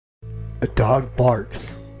A dog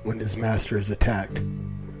barks when his master is attacked.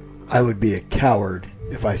 I would be a coward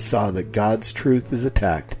if I saw that God's truth is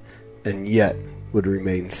attacked and yet would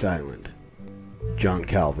remain silent. John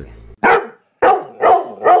Calvin. Get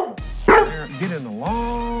in a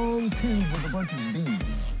long tube with a bunch of bees.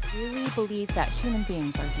 Really believe that human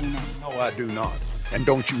beings are demons. No, I do not. And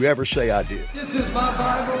don't you ever say I did. This is my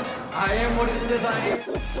Bible. I am what it says I am.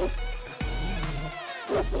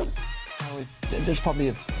 There's probably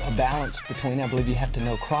a balance between, I believe you have to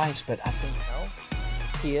know Christ, but I think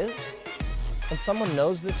He is. And someone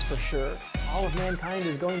knows this for sure. all of mankind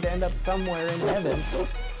is going to end up somewhere in heaven.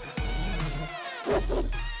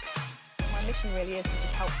 My mission really is to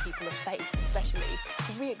just help people of faith, especially,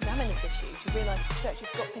 to re-examine this issue, to realise the church has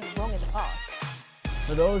got things wrong in the past.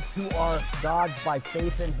 For those who are God's by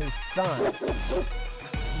faith in His Son.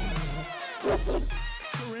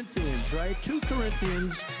 Corinthians, right? 2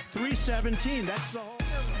 Corinthians 3:17. That's the whole.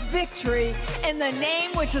 Victory in the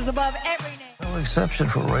name which is above every name. No exception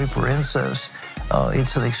for rape or incest.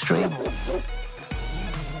 It's an extreme.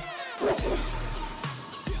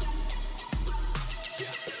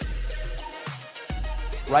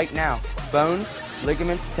 Right now. Bones,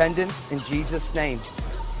 ligaments, tendons, in Jesus' name.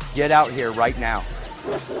 Get out here right now.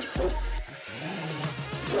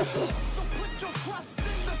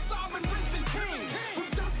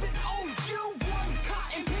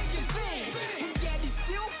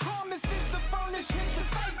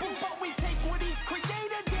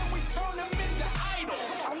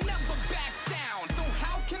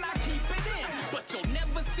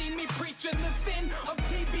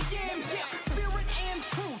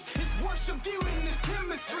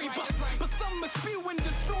 But some are spewing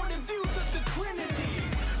distorted views of the Trinity.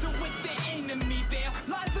 They're with the enemy there.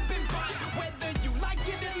 Lies have been bought. Whether you like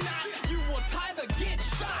it or not, you will either get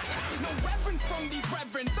shot. No reverence from these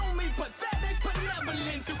reverends, only pathetic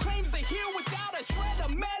benevolence who claims they heal without a shred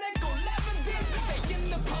of medical evidence. They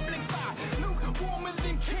in the public side, lukewarmer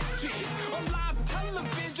than kitchens. On live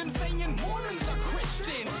television saying Mormons are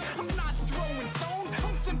Christians. I'm not throwing stones,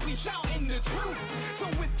 I'm simply shouting the truth. So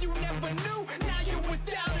if you never knew, now you're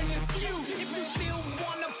without an excuse. If you still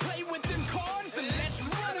wanna play with them cards, then let's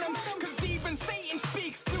run them. Cause even Satan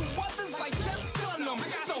speaks through others like Jeff Dunham.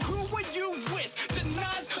 So who are you with?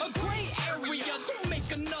 Denies a gray area. Don't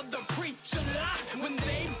make another preacher lie when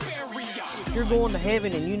they bury ya. If you're going to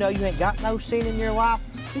heaven and you know you ain't got no sin in your life,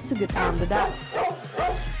 it's a good time to die.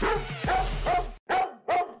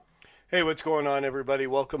 Hey, what's going on, everybody?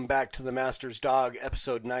 Welcome back to The Master's Dog,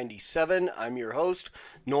 episode 97. I'm your host,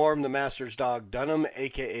 Norm, The Master's Dog Dunham,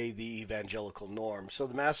 a.k.a. The Evangelical Norm. So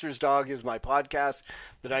The Master's Dog is my podcast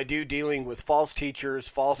that I do dealing with false teachers,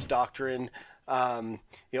 false doctrine,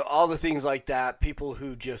 all the things like that, people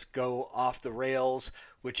who just go off the rails,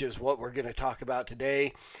 which is what we're going to talk about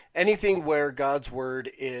today. Anything where God's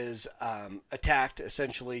word is attacked,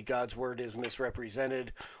 essentially God's word is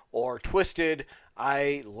misrepresented or twisted.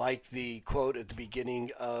 I like the quote at the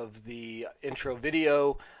beginning of the intro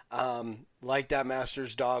video, like that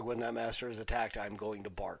master's dog, when that master is attacked, I'm going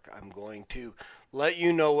to bark. I'm going to let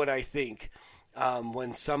you know what I think.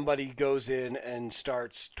 When somebody goes in and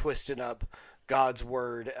starts twisting up God's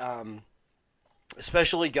word,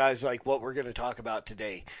 especially guys like what we're going to talk about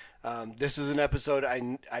today. This is an episode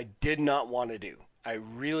I did not want to do. I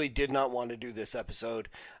really did not want to do this episode.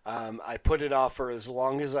 I put it off for as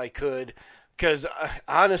long as I could because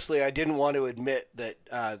honestly, I didn't want to admit that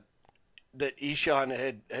that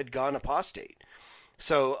Eshon had gone apostate.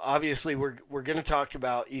 So obviously, we're going to talk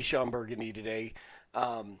about Eshon Burgundy today.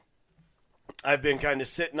 I've been kind of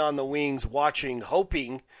sitting on the wings, watching,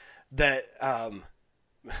 hoping that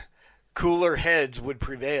cooler heads would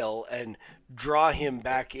prevail and draw him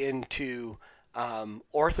back into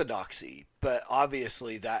orthodoxy, but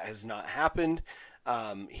obviously that has not happened.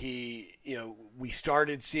 We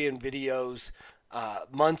started seeing videos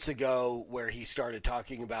months ago where he started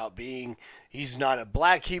talking about he's not a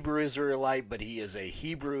black Hebrew Israelite, but he is a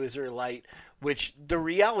Hebrew Israelite, which the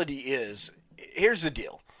reality is, here's the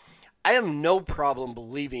deal. I have no problem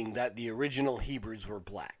believing that the original Hebrews were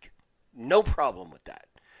black. No problem with that.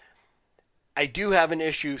 I do have an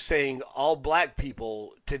issue saying all black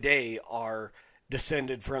people today are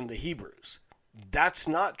descended from the Hebrews. That's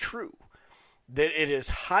not true. That it is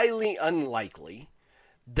highly unlikely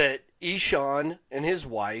that Eshon and his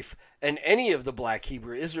wife and any of the black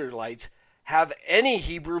Hebrew Israelites have any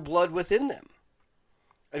Hebrew blood within them.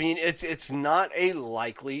 I mean, it's not a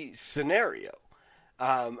likely scenario.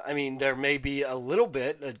 There may be a little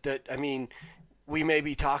bit we may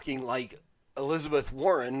be talking like Elizabeth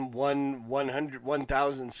Warren,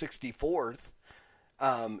 1064th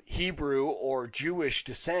Hebrew or Jewish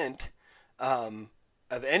descent,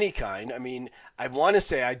 of any kind. I mean, I want to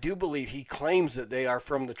say I do believe he claims that they are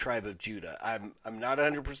from the tribe of Judah. I'm not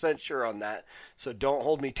 100% sure on that, so don't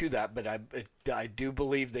hold me to that, but I do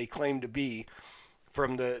believe they claim to be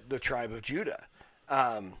from the tribe of Judah,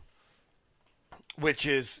 which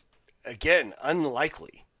is, again,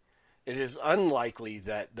 unlikely. It is unlikely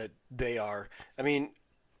that they are. I mean,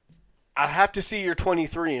 I have to see your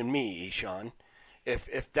 23andMe, Eshawn,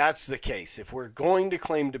 if that's the case. If we're going to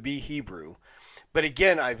claim to be Hebrew, but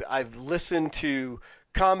again, I've listened to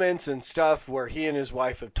comments and stuff where he and his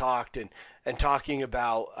wife have talked and talking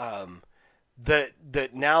about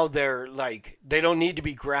that now they're like, they don't need to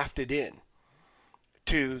be grafted in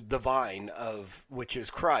to the vine of which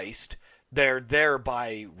is Christ. They're there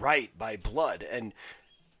by right, by blood. And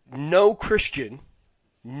no Christian,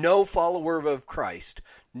 no follower of Christ,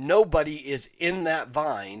 nobody is in that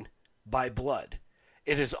vine by blood.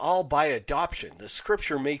 It is all by adoption. The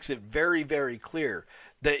scripture makes it very, very clear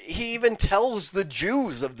that he even tells the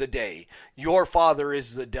Jews of the day, your father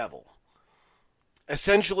is the devil.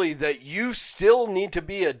 Essentially, that you still need to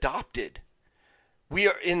be adopted. We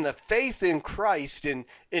are in the faith in Christ, in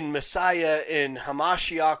Messiah, in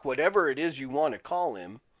Hamashiach, whatever it is you want to call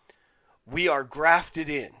him. We are grafted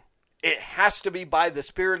in. It has to be by the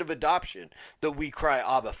spirit of adoption that we cry,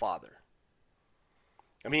 Abba, Father.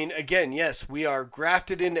 I mean, again, yes, we are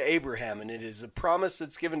grafted into Abraham, and it is a promise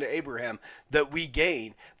that's given to Abraham that we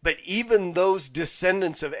gain. But even those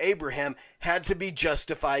descendants of Abraham had to be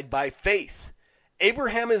justified by faith.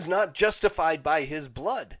 Abraham is not justified by his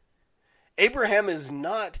blood. Abraham is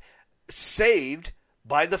not saved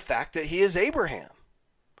by the fact that he is Abraham.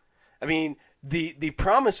 I mean, the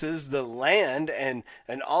promises, the land and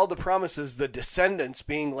all the promises, the descendants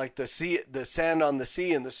being like the sea, the sand on the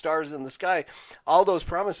sea and the stars in the sky, all those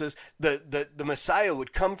promises, the Messiah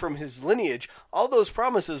would come from his lineage. All those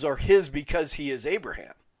promises are his because he is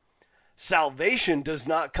Abraham. Salvation does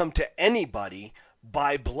not come to anybody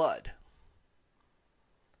by blood.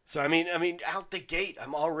 So I mean, out the gate,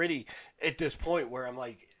 I'm already at this point where I'm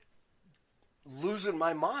like losing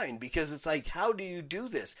my mind, because it's like, how do you do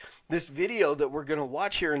this? This video that we're going to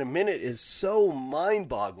watch here in a minute is so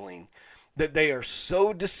mind-boggling that they are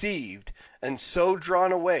so deceived and so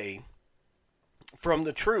drawn away from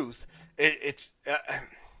the truth. It's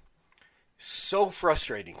so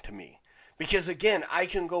frustrating to me, because again, I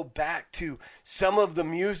can go back to some of the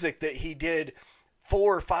music that he did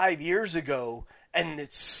 4 or 5 years ago, and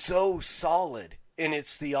it's so solid in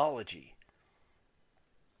its theology.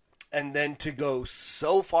 And then to go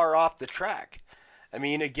so far off the track. I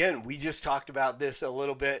mean, again, we just talked about this a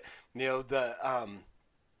little bit, the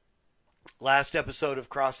last episode of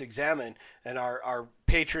Cross Examine and our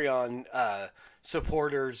Patreon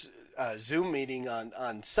supporters Zoom meeting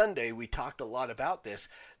on Sunday. We talked a lot about this.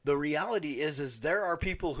 The reality is there are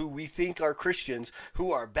people who we think are Christians,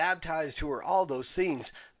 who are baptized, who are all those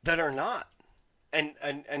things, that are not. And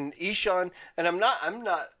Eshawn, and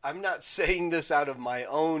I'm not saying this out of my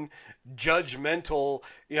own judgmental,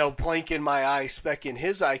 plank in my eye, speck in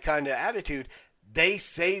his eye kind of attitude. They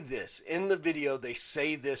say this in the video. They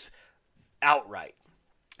say this outright.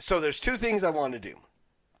 So there's two things I want to do.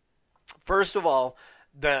 First of all,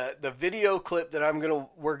 the video clip that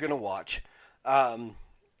we're gonna watch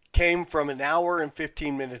came from 1 hour and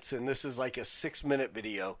 15 minutes, and this is like a 6-minute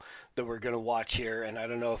video that we're going to watch here, and I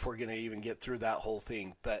don't know if we're going to even get through that whole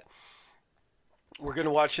thing, but we're going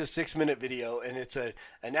to watch this 6-minute video, and it's an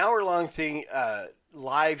hour-long thing,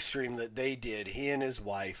 live stream that they did, he and his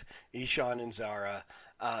wife, Eshawn and Zara,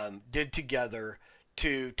 did together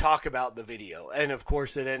to talk about the video, and of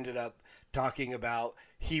course it ended up talking about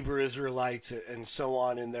Hebrew Israelites and so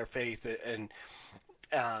on in their faith, and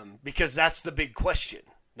because that's the big question.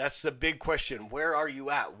 That's the big question. Where are you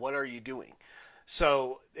at? What are you doing?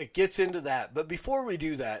 So it gets into that. But before we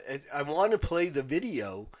do that, I want to play the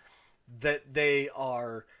video that they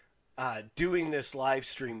are doing this live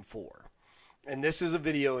stream for. And this is a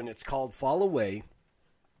video, and it's called Fall Away.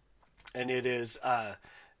 And it is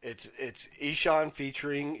it's Eshawn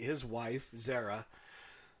featuring his wife, Zara.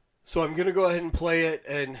 So I'm going to go ahead and play it,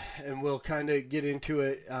 and we'll kind of get into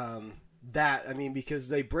it. Because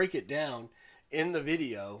they break it down in the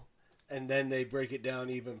video, and then they break it down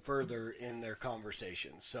even further in their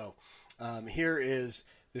conversation. So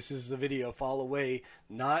this is the video, Fall Away,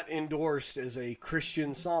 not endorsed as a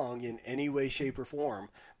Christian song in any way, shape, or form,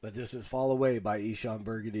 but this is Fall Away by Eshawn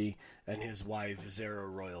Burgundy and his wife, Zara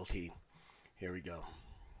Royalty. Here we go.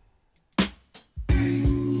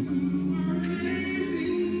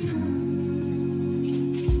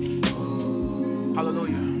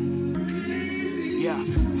 Hallelujah. Yeah,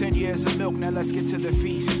 10 years of milk, now let's get to the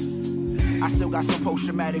feast. I still got some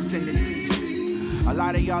post-traumatic tendencies. A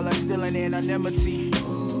lot of y'all are still in anonymity,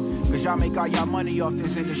 cause y'all make all y'all money off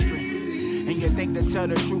this industry. And you think to tell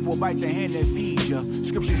the truth will bite the hand that feeds you.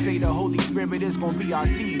 Scriptures say the Holy Spirit is gonna be our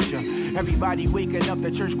teacher. Everybody waking up,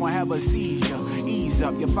 the church gonna have a seizure. Ease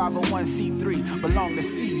up, your 501c3 belong to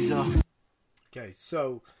Caesar. Okay,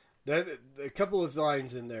 so that a couple of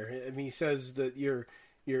lines in there. I mean, he says that you're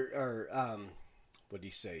what do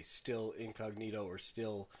you say? Still incognito or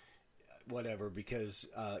still whatever because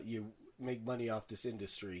you make money off this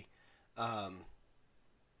industry.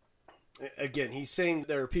 Again, he's saying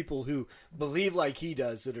there are people who believe like he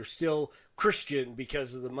does that are still Christian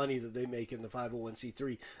because of the money that they make in the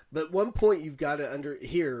 501c3. But one point you've got to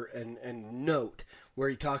hear and note where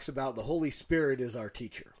he talks about the Holy Spirit is our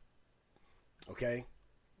teacher. Okay?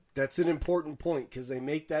 That's an important point because they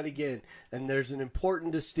make that again, and there's an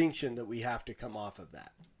important distinction that we have to come off of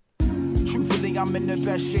that. Truthfully, I'm in the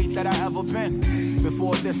best shape that I ever been.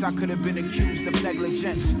 Before this, I could have been accused of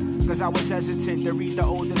negligence, cause I was hesitant to read the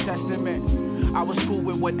Old Testament. I was cool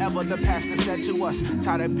with whatever the pastor said to us.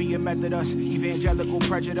 Tired of being Methodist, evangelical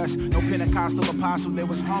prejudice. No Pentecostal apostle, there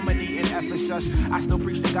was harmony in Ephesus. I still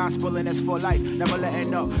preach the gospel and it's for life, never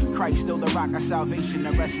letting up. Christ still the rock of salvation,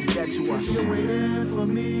 the rest is dead to us. You're waiting for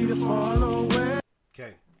me to fall away.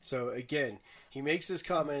 Okay, so again, he makes this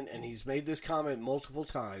comment, and he's made this comment multiple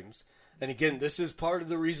times. And again, this is part of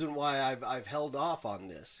the reason why I've held off on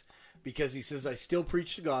this, because he says I still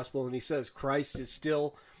preach the gospel, and he says Christ is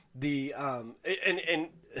still the and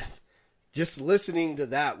just listening to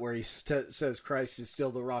that where he says Christ is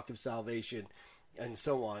still the rock of salvation, and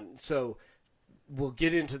so on. So we'll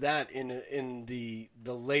get into that in the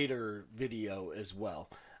later video as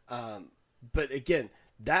well. But again,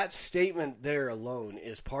 that statement there alone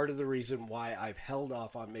is part of the reason why I've held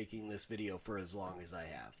off on making this video for as long as I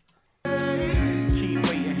have. Keep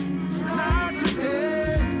waiting, not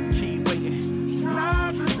today. Keep waiting,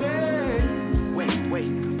 not today.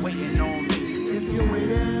 Waiting on me. If you're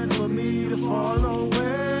waiting for me to fall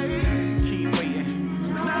away, keep waiting,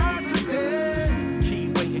 not today.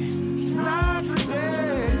 Keep waiting, not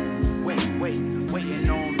today. Waiting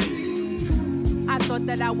on me. I thought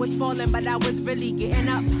that I was falling, but I was really getting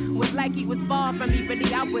up. Was like he was far from me,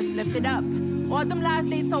 really I was lifted up. All them lies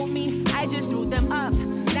they told me, I just threw them up.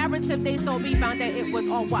 Narrative they sold me, found that it was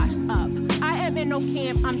all washed up. I am in no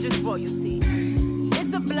camp, I'm just royalty.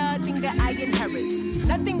 It's a blood thing that I inherit.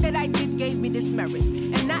 Nothing that I did gave me this merit.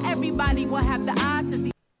 And not everybody will have the eye to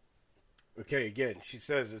see. Okay, again, she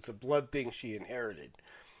says it's a blood thing she inherited.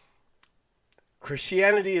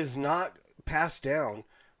 Christianity is not passed down,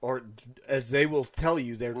 or as they will tell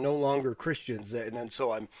you, they're no longer Christians. And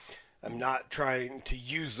so I'm not trying to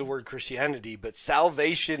use the word Christianity, but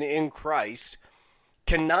salvation in Christ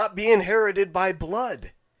cannot be inherited by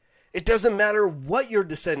blood. It doesn't matter what your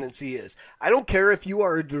descendancy is. I don't care if you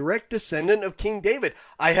are a direct descendant of King David.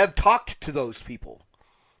 I have talked to those people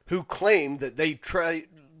who claim that they trace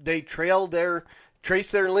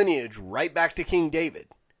their lineage right back to King David.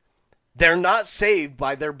 They're not saved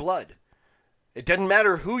by their blood. It doesn't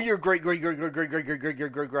matter who your great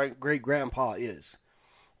grandpa is,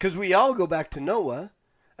 because we all go back to Noah,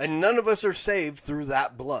 and none of us are saved through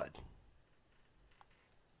that blood.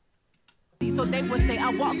 So they would say I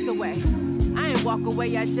walked away. I ain't walk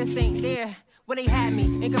away, I just ain't there. Where they had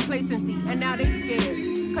me in complacency, and now they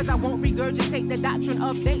scared. Cause I won't regurgitate the doctrine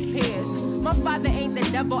of they peers. My father ain't the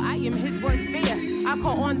devil, I am his worst fear. I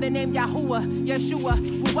call on the name Yahuwah, Yeshua,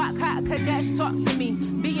 Ruach HaKadosh, talk to me,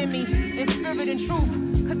 be in me, in spirit and truth.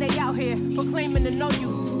 Cause they out here proclaiming to know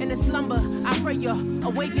you. In a slumber, I pray you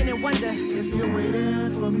awaken and wonder. If you're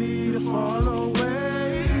waiting for me to fall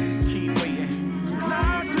away, keep waiting,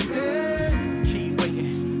 not today.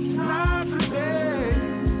 Not today.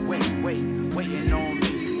 Waiting on me.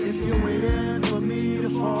 If you're waiting for me to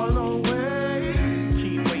fall away,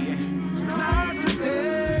 keep waiting. Not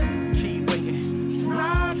today. Keep waiting.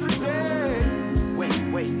 Not today.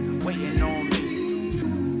 Waiting on me.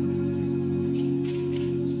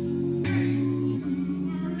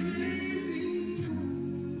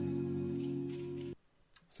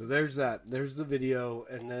 So there's that. There's the video,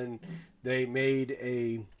 and then they made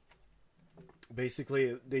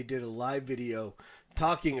basically they did a live video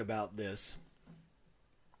talking about this.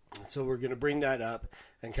 So we're going to bring that up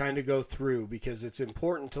and kind of go through, because it's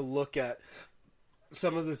important to look at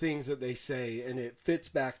some of the things that they say, and it fits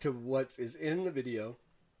back to what is in the video.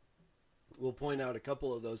 We'll point out a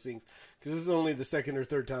couple of those things, because this is only the second or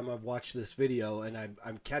third time I've watched this video, and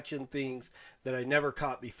I'm catching things that I never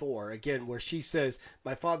caught before. Again, where she says,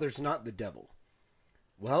 my father's not the devil.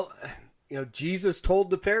 Well, Jesus told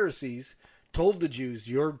the Pharisees told the Jews,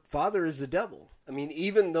 your father is the devil. I mean,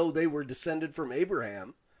 even though they were descended from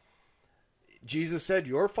Abraham, Jesus said,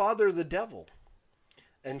 your father the devil.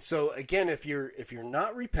 And so again, if you're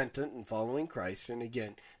not repentant and following Christ, and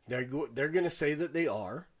again, they're going to say that they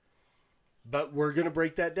are, but we're going to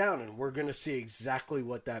break that down, and we're going to see exactly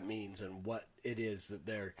what that means and what it is that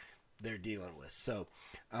they're dealing with. So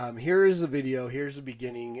here is the video. Here's the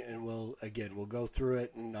beginning, and we'll go through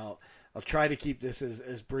it, and I'll try to keep this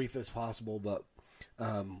as brief as possible, but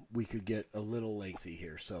we could get a little lengthy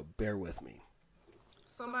here, so bear with me.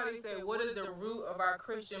 Somebody said, what is the root of our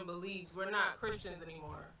Christian beliefs? We're not Christians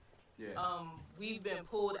anymore. Yeah. We've been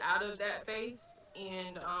pulled out of that faith,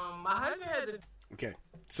 and my husband has a... Okay,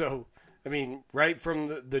 so, I mean, right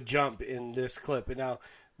from the jump in this clip, and now,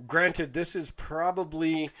 granted, this is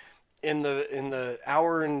probably, in the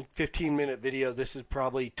hour and 15-minute video, this is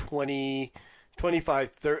probably 20, 25,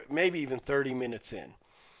 30, maybe even 30 minutes in.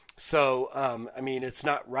 So, I mean, it's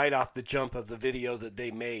not right off the jump of the video that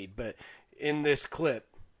they made, but in this clip,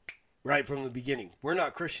 right from the beginning, we're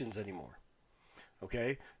not Christians anymore.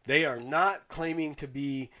 Okay? They are not claiming to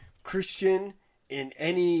be Christian in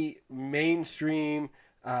any mainstream,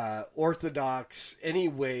 orthodox, any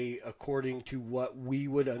way according to what we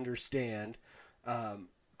would understand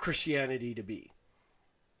Christianity to be.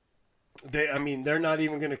 They're not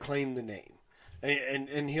even going to claim the name.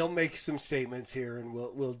 And he'll make some statements here, and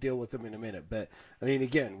we'll deal with them in a minute. But, I mean,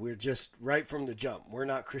 again, we're just right from the jump. We're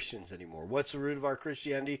not Christians anymore. What's the root of our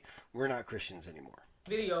Christianity? We're not Christians anymore.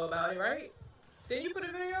 Video about it, right? Did you put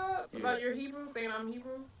a video up about your Hebrew, saying I'm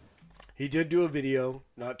Hebrew? He did do a video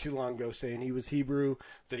not too long ago saying he was Hebrew,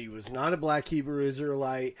 that he was not a black Hebrew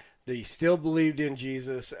Israelite, that he still believed in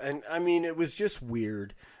Jesus. And, I mean, it was just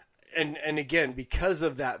weird. And again, because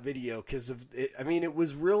of that video, because of it, I mean, it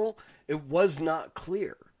was not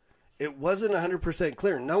clear. It wasn't 100%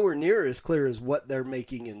 clear. Nowhere near as clear as what they're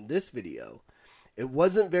making in this video. It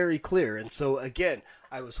wasn't very clear. And so, again,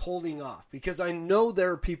 I was holding off because I know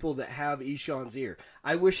there are people that have Eshan's ear.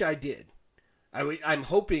 I wish I did. I'm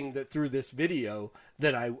hoping that through this video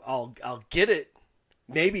that I'll get it.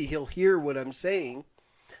 Maybe he'll hear what I'm saying.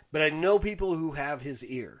 But I know people who have his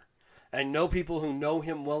ear. I know people who know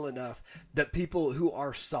him well enough, that people who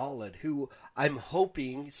are solid, who I'm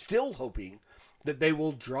still hoping, that they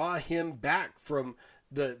will draw him back from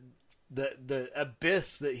the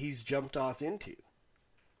abyss that he's jumped off into.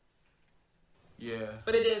 Yeah.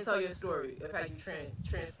 But it didn't tell your story of how you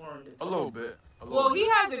transformed it. A little bit. He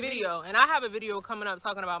has a video, and I have a video coming up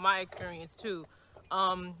talking about my experience too.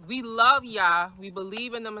 We love Yah. We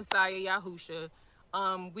believe in the Messiah, Yahusha.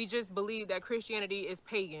 We just believe that Christianity is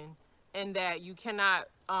pagan, and that you cannot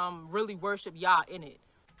really worship Yah in it.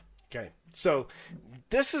 Okay, so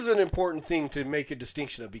this is an important thing to make a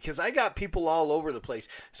distinction of, because I got people all over the place,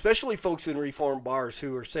 especially folks in Reformed bars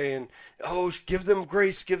who are saying, oh, give them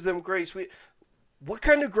grace, give them grace. What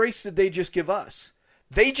kind of grace did they just give us?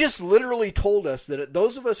 They just literally told us that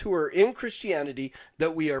those of us who are in Christianity,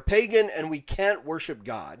 that we are pagan and we can't worship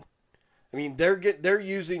God. I mean, they're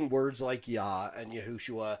using words like Yah and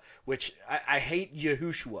Yahushua, which I hate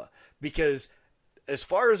Yahushua, because as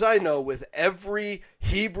far as I know, with every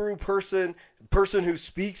Hebrew person who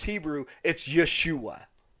speaks Hebrew, it's Yeshua.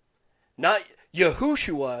 Not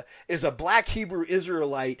Yahushua is a black Hebrew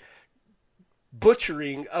Israelite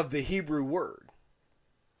butchering of the Hebrew word.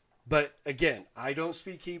 But again, I don't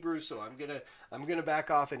speak Hebrew, so I'm gonna back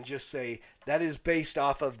off and just say that is based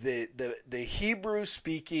off of the Hebrew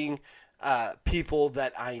speaking people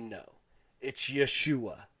that I know. It's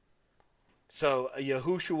Yeshua. So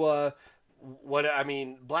Yahushua,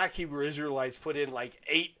 black Hebrew Israelites put in like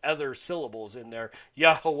 8 other syllables in there.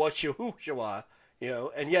 Yahweh Yahushua,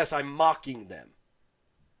 and yes, I'm mocking them.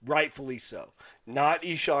 Rightfully so. Not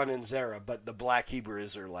Eshan and Zerah, but the black Hebrew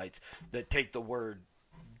Israelites that take the word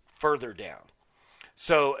further down.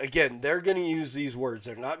 So again, they're going to use these words.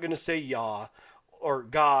 They're not going to say Yah or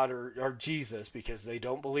God or Jesus, because they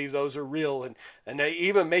don't believe those are real. And they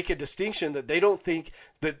even make a distinction that they don't think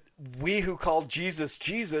that we who call Jesus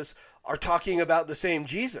Jesus are talking about the same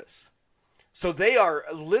Jesus. So they are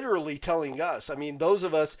literally telling us, I mean, those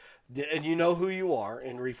of us, and you know who you are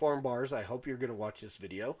in Reform bars, I hope you're going to watch this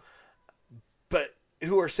video, but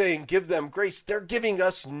who are saying give them grace, they're giving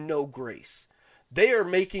us no grace. They are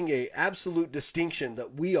making an absolute distinction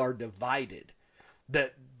that we are divided,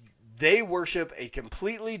 that they worship a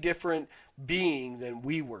completely different being than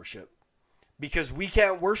we worship, because we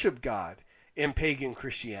can't worship God in pagan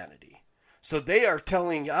Christianity. So they are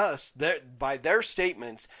telling us that by their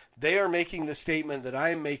statements, they are making the statement that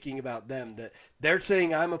I'm making about them, that they're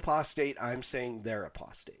saying I'm apostate, I'm saying they're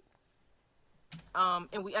apostate.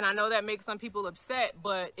 And I know that makes some people upset,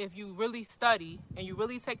 but if you really study and you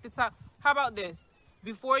really take the time, how about this?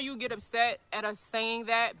 Before you get upset at us saying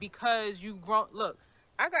that because you grown, look,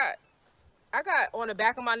 I got on the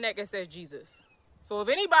back of my neck it says Jesus. So if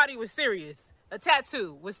anybody was serious, a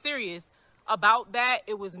tattoo was serious about that,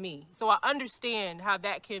 it was me. So I understand how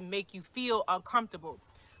that can make you feel uncomfortable.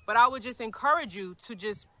 But I would just encourage you to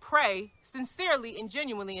just pray sincerely and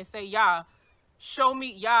genuinely and say, Yah, show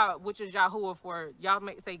me, Yah, which is Yahuwah for, y'all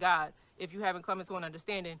may say God, if you haven't come into an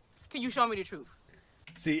understanding, can you show me the truth?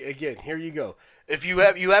 See, again, here you go. If you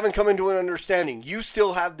haven't come into an understanding, you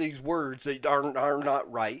still have these words that are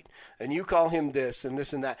not right, and you call him this and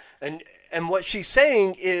this and that. And what she's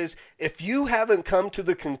saying is, if you haven't come to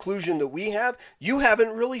the conclusion that we have, you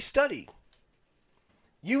haven't really studied.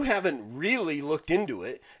 You haven't really looked into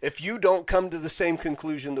it if you don't come to the same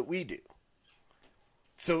conclusion that we do.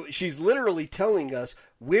 So she's literally telling us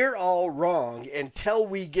we're all wrong until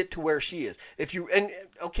we get to where she is.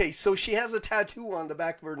 Okay, so she has a tattoo on the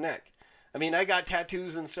back of her neck. I mean, I got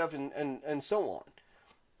tattoos and stuff and so on.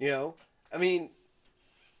 You know? I mean,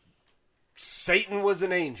 Satan was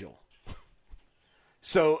an angel.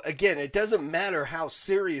 So again, it doesn't matter how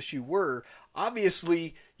serious you were.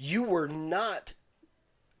 Obviously, you were not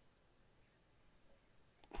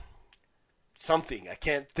something. I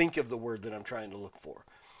can't think of the word that I'm trying to look for.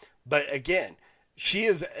 But again, she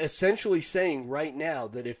is essentially saying right now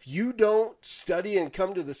that if you don't study and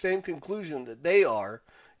come to the same conclusion that they are,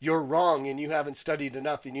 you're wrong and you haven't studied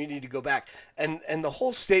enough and you need to go back. And the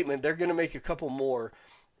whole statement, they're going to make a couple more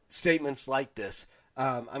statements like this.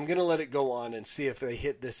 I'm going to let it go on and see if they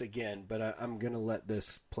hit this again, but I'm going to let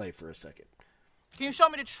this play for a second. Can you show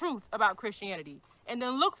me the truth about Christianity? And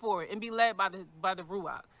then look for it and be led by the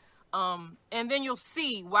Ruach. And then you'll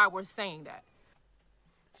see why we're saying that.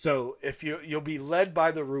 So if you'll be led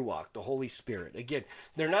by the Ruach, the Holy Spirit. Again,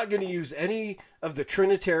 they're not going to use any of the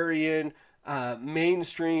Trinitarian,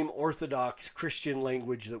 mainstream Orthodox Christian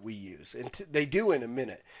language that we use. And they do in a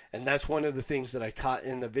minute. And that's one of the things that I caught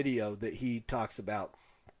in the video that he talks about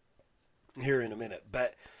here in a minute.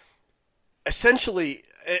 But essentially,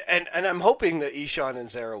 and I'm hoping that Ishan and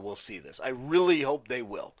Zara will see this. I really hope they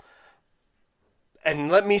will. And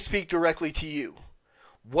let me speak directly to you.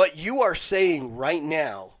 What you are saying right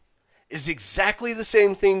now is exactly the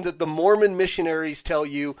same thing that the Mormon missionaries tell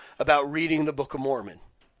you about reading the Book of Mormon.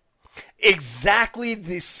 Exactly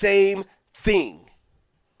the same thing.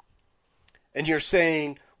 And you're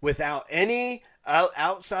saying without any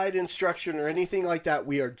outside instruction or anything like that,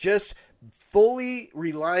 we are just fully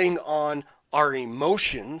relying on our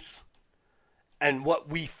emotions and what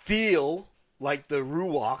we feel like the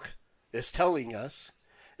Ruach is telling us.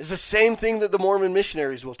 Is the same thing that the Mormon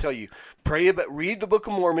missionaries will tell you. Pray about, read the Book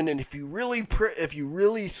of Mormon, and if you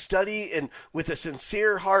really study and with a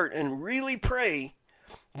sincere heart and really pray,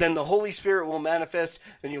 then the Holy Spirit will manifest,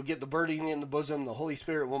 and you'll get the burden in the bosom. The Holy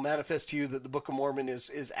Spirit will manifest to you that the Book of Mormon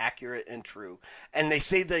is accurate and true. And they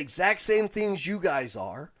say the exact same things you guys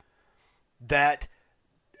are. That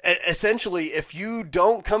essentially, if you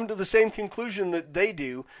don't come to the same conclusion that they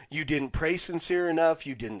do, you didn't pray sincere enough.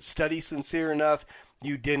 You didn't study sincere enough.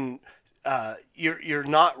 You didn't, you're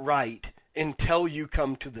not right until you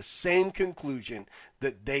come to the same conclusion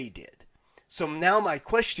that they did. So now my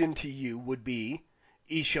question to you would be,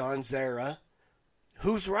 Ishan, Zara,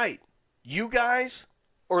 who's right? You guys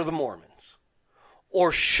or the Mormons?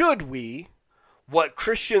 Or should we, what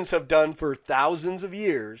Christians have done for thousands of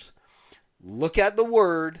years, look at the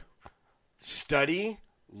Word, study,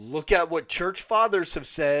 look at what church fathers have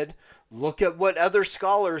said, look at what other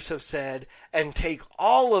scholars have said, and take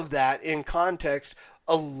all of that in context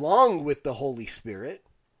along with the Holy Spirit,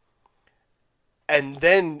 and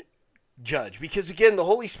then judge? Because again, the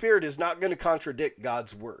Holy Spirit is not going to contradict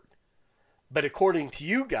God's Word. But according to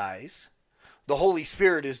you guys, the Holy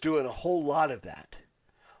Spirit is doing a whole lot of that.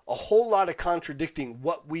 A whole lot of contradicting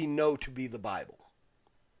what we know to be the Bible.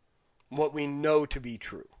 What we know to be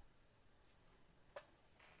true.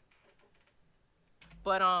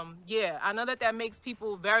 But yeah, I know that makes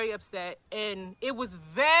people very upset, and it was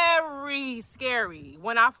very scary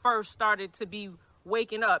when I first started to be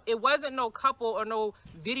waking up. It wasn't no couple or no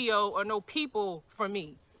video or no people for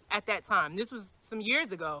me at that time. This was some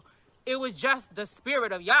years ago. It was just the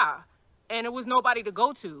Spirit of Yah, and it was nobody to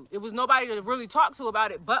go to. It was nobody to really talk to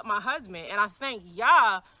about it but my husband. And I thank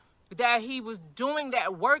Yah that he was doing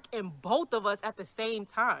that work in both of us at the same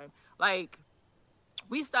time. Like,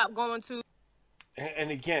 we stopped going to...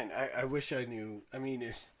 And again, I wish I knew. I mean,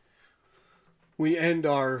 we end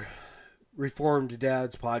our Reformed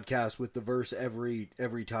Dads podcast with the verse every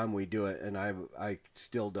time we do it, and I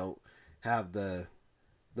still don't have the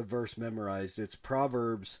verse memorized. It's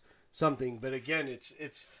Proverbs something, but again,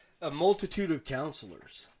 it's a multitude of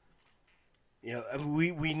counselors. You know, and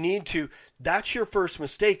we need to. That's your first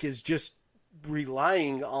mistake, is just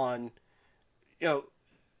relying on, you know,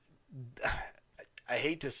 I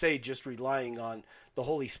hate to say just relying on the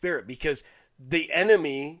Holy Spirit, because the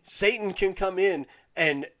enemy, Satan, can come in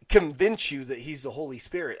and convince you that he's the Holy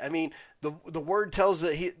Spirit. I mean, the word tells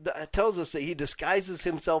us that he disguises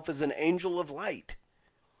himself as an angel of light,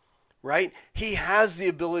 right? He has the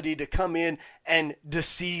ability to come in and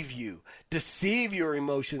deceive you, deceive your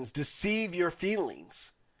emotions, deceive your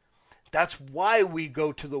feelings. That's why we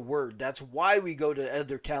go to the Word. That's why we go to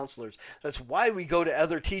other counselors. That's why we go to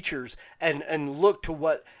other teachers and look to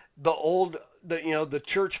what the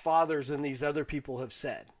church fathers and these other people have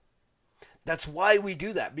said. That's why we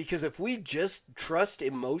do that. Because if we just trust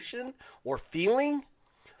emotion or feeling,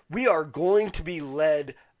 we are going to be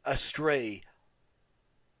led astray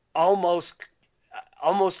almost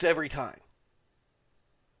every time.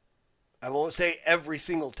 I won't say every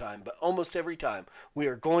single time, but almost every time we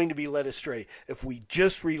are going to be led astray if we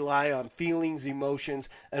just rely on feelings, emotions,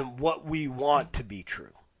 and what we want to be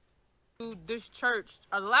true. This church,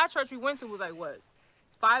 the last church we went to was like, what,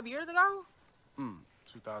 5 years ago?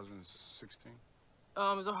 2016. It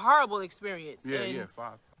was a horrible experience. Yeah,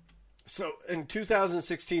 5. So in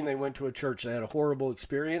 2016, they went to a church. They had a horrible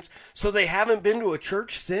experience. So they haven't been to a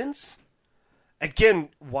church since? Again,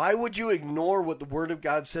 why would you ignore what the Word of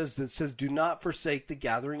God says, that says, do not forsake the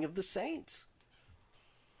gathering of the saints?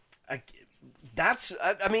 I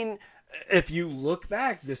mean, if you look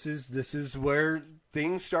back, this is where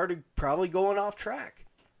things started probably going off track.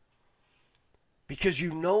 Because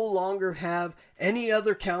you no longer have any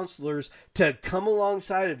other counselors to come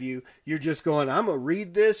alongside of you. You're just going, I'm going to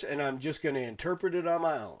read this and I'm just going to interpret it on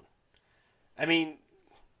my own. I mean,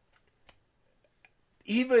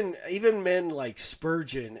 even men like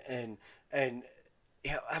Spurgeon and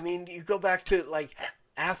you know, I mean, you go back to like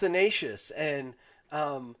Athanasius and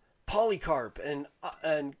Polycarp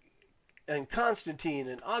and Constantine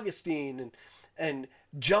and Augustine and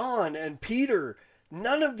John and Peter.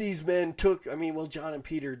 None of these men took, John and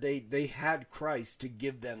Peter, they had Christ to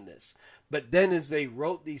give them this. But then as they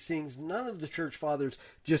wrote these things, none of the church fathers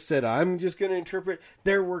just said, I'm just going to interpret.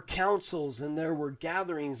 There were councils and there were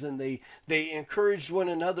gatherings, and they encouraged one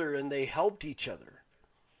another and they helped each other.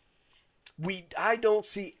 I don't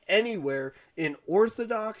see anywhere in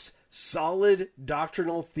Orthodox, solid,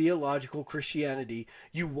 doctrinal, theological Christianity,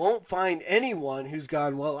 you won't find anyone who's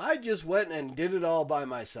gone, well, I just went and did it all by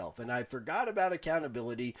myself, and I forgot about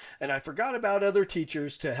accountability, and I forgot about other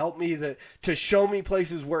teachers to help me, to show me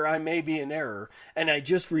places where I may be in error, and I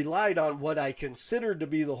just relied on what I considered to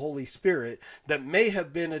be the Holy Spirit that may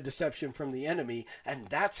have been a deception from the enemy, and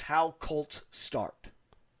that's how cults start.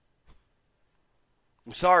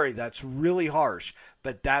 I'm sorry, that's really harsh,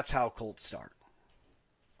 but that's how cults start.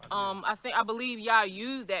 I believe y'all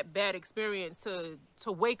used that bad experience to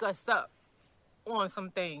wake us up on some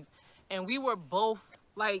things. And we were both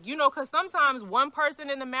like, you know, because sometimes one person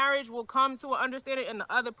in the marriage will come to an understanding and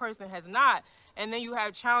the other person has not. And then you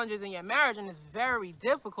have challenges in your marriage and it's very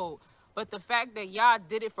difficult. But the fact that y'all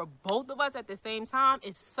did it for both of us at the same time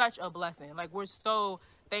is such a blessing. Like, we're so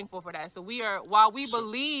thankful for that. So while we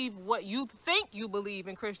believe what you think you believe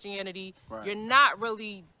in Christianity, right, you're not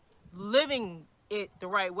really living it the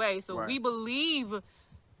right way. So right, we believe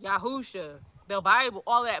Yahusha, the Bible,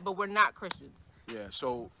 all that, but we're not Christians. Yeah.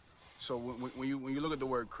 So when you look at the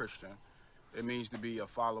word Christian, it means to be a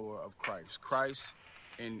follower of Christ. Christ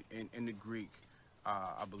in the Greek,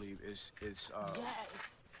 I believe is yes,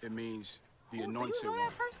 it means the anointed one.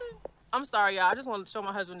 I'm sorry, y'all. I just want to show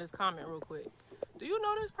my husband this comment real quick. Do you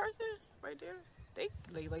know this person right there? They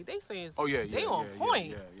saying, oh yeah, they on point.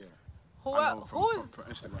 Yeah. Who is from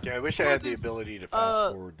Instagram? Yeah, I wish I had the ability to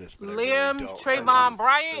fast forward this, but Liam, I really don't. Trayvon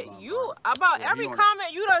Bryant. You about every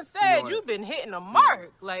comment you done said, you've been hitting a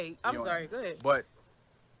mark. Like, I'm sorry, go ahead. But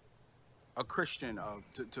a Christian,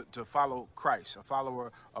 to follow Christ, a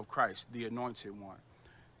follower of Christ, the anointed one.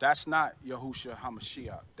 That's not Yahushua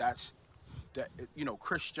HaMashiach. That's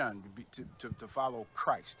Christian, to follow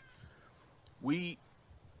Christ. We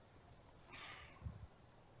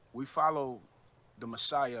follow the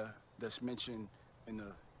Messiah that's mentioned in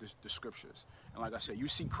the scriptures. And like I said, you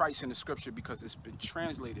see Christ in the scripture because it's been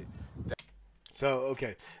translated. So,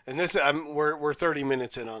 okay. And this, we're 30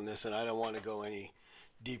 minutes in on this, and I don't want to go any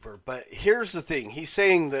deeper. But here's the thing. He's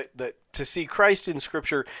saying that to see Christ in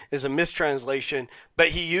scripture is a mistranslation, but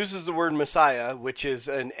he uses the word Messiah, which is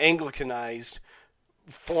an Anglicanized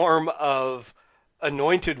form of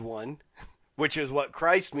anointed one, which is what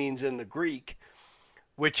Christ means in the Greek,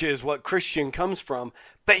 which is what Christian comes from.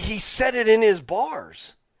 But he said it in his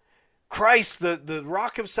bars. Christ, the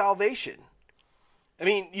rock of salvation. I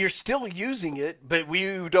mean, you're still using it, but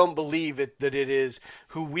we don't believe it that it is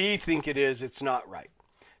who we think it is. It's not right.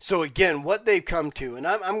 So again, what they've come to, and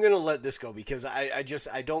I'm going to let this go because I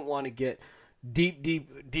don't want to get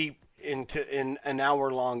deep into in an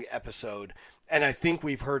hour-long episode, and I think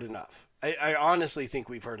we've heard enough. I honestly think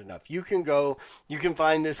we've heard enough. You can go, you can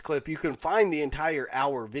find this clip, you can find the entire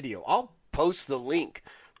hour video. I'll post the link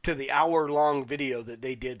to the hour-long video that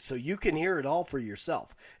they did so you can hear it all for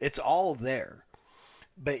yourself. It's all there.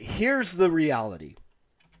 But here's the reality.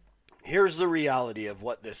 Here's the reality of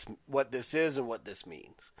what this is and what this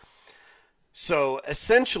means. So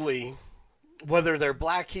essentially, whether they're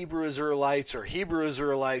black Hebrew Israelites or Hebrew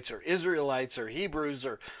Israelites or Israelites or Hebrews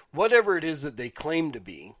or whatever it is that they claim to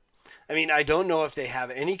be, I mean, I don't know if they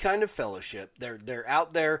have any kind of fellowship. They're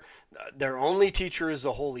out there. Their only teacher is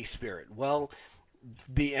the Holy Spirit. Well,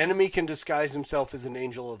 the enemy can disguise himself as an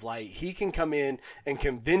angel of light. He can come in and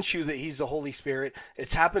convince you that he's the Holy Spirit.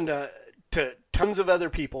 It's happened to tons of other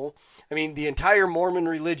people. I mean, the entire Mormon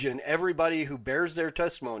religion, everybody who bears their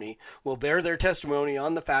testimony will bear their testimony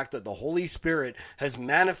on the fact that the Holy Spirit has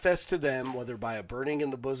manifest to them, whether by a burning in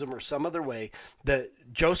the bosom or some other way, that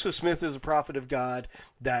Joseph Smith is a prophet of God,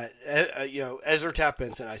 that, Ezra Taft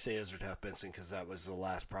Benson, I say Ezra Taft Benson because that was the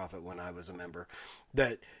last prophet when I was a member,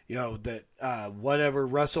 that, whatever,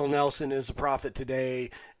 Russell Nelson is a prophet today,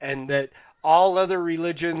 and that all other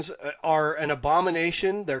religions are an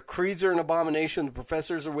abomination. Their creeds are an abomination, the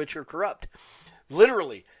professors of which are corrupt.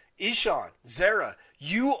 Literally, Ishan, Zerah,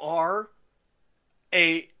 you are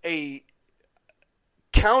a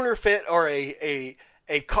counterfeit or a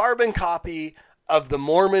carbon copy of the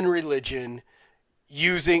Mormon religion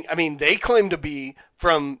they claim to be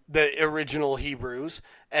from the original Hebrews,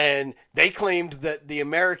 and they claimed that the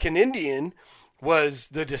American Indian was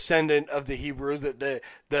the descendant of the Hebrew, that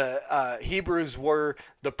the Hebrews were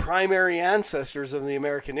the primary ancestors of the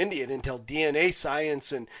American Indian until DNA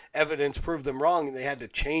science and evidence proved them wrong, and they had to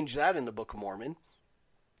change that in the Book of Mormon.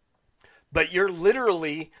 But you're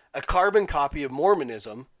literally a carbon copy of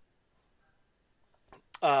Mormonism,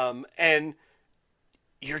 and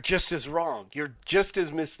you're just as wrong. You're just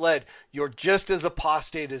as misled. You're just as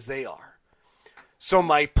apostate as they are. So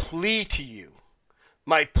my plea to you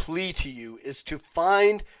is to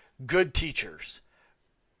find good teachers.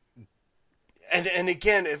 And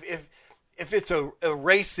again, if it's a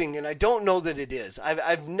race thing, and I don't know that it is,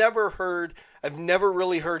 I've never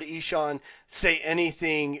really heard Ishan say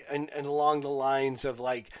anything and along the lines of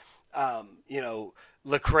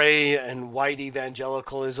Lecrae and white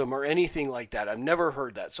evangelicalism or anything like that. I've never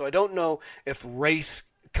heard that. So I don't know if race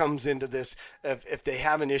comes into this, if they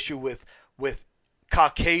have an issue with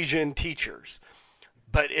Caucasian teachers.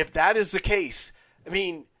 But if that is the case, I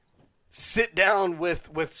mean, sit down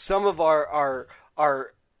with some of our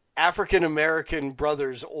African American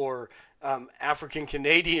brothers or African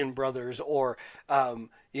Canadian brothers or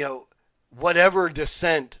whatever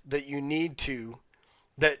descent that you need to,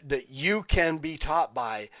 that you can be taught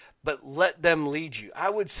by, but let them lead you. I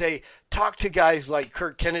would say talk to guys like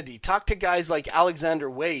Kirk Kennedy, talk to guys like Alexander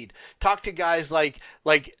Wade, talk to guys like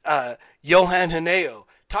Johan Haneo,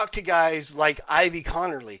 talk to guys like Ivy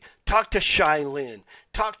Connerly, talk to Shai Lin,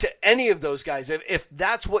 talk to any of those guys if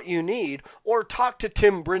that's what you need, or talk to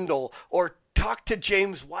Tim Brindle, or talk to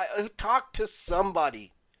James White, talk to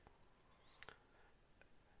somebody.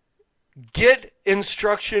 Get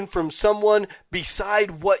instruction from someone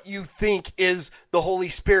beside what you think is the Holy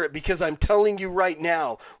Spirit, because I'm telling you right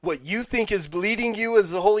now, what you think is leading you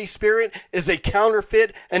as the Holy Spirit is a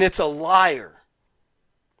counterfeit, and it's a liar.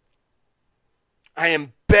 I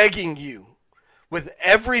am begging you with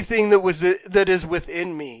everything that is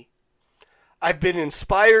within me. I've been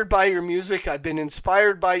inspired by your music. I've been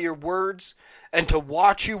inspired by your words, and to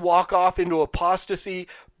watch you walk off into apostasy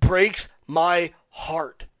breaks my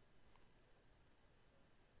heart.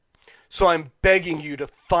 So I'm begging you to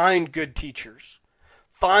find good teachers.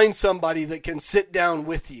 Find somebody that can sit down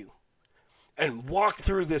with you and walk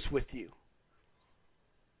through this with you.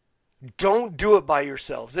 Don't do it by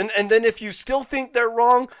yourselves. And then if you still think they're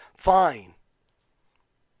wrong, fine.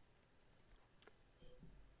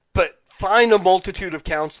 But find a multitude of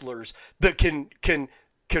counselors that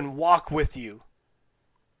can walk with you.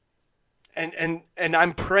 And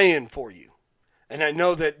I'm praying for you. And I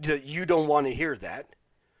know that you don't want to hear that.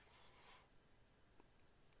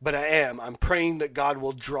 But I'm praying that God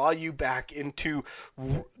will draw you back into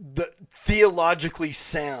the theologically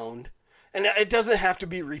sound. And it doesn't have to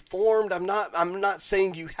be reformed. I'm not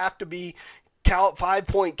saying you have to be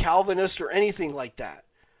 5-point Calvinist or anything like that.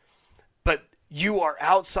 But you are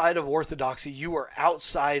outside of orthodoxy. You are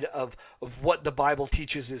outside of what the Bible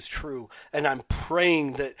teaches is true. And I'm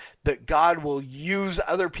praying that God will use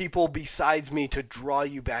other people besides me to draw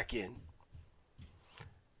you back in.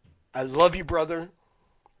 I love you, brother.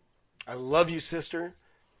 I love you, sister.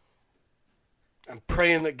 I'm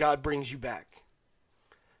praying that God brings you back.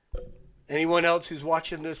 Anyone else who's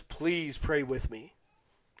watching this, please pray with me.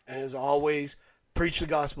 And as always, preach the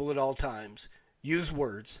gospel at all times. Use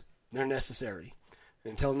words. They're necessary.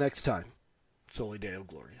 Until next time, Soli Deo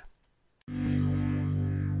Gloria.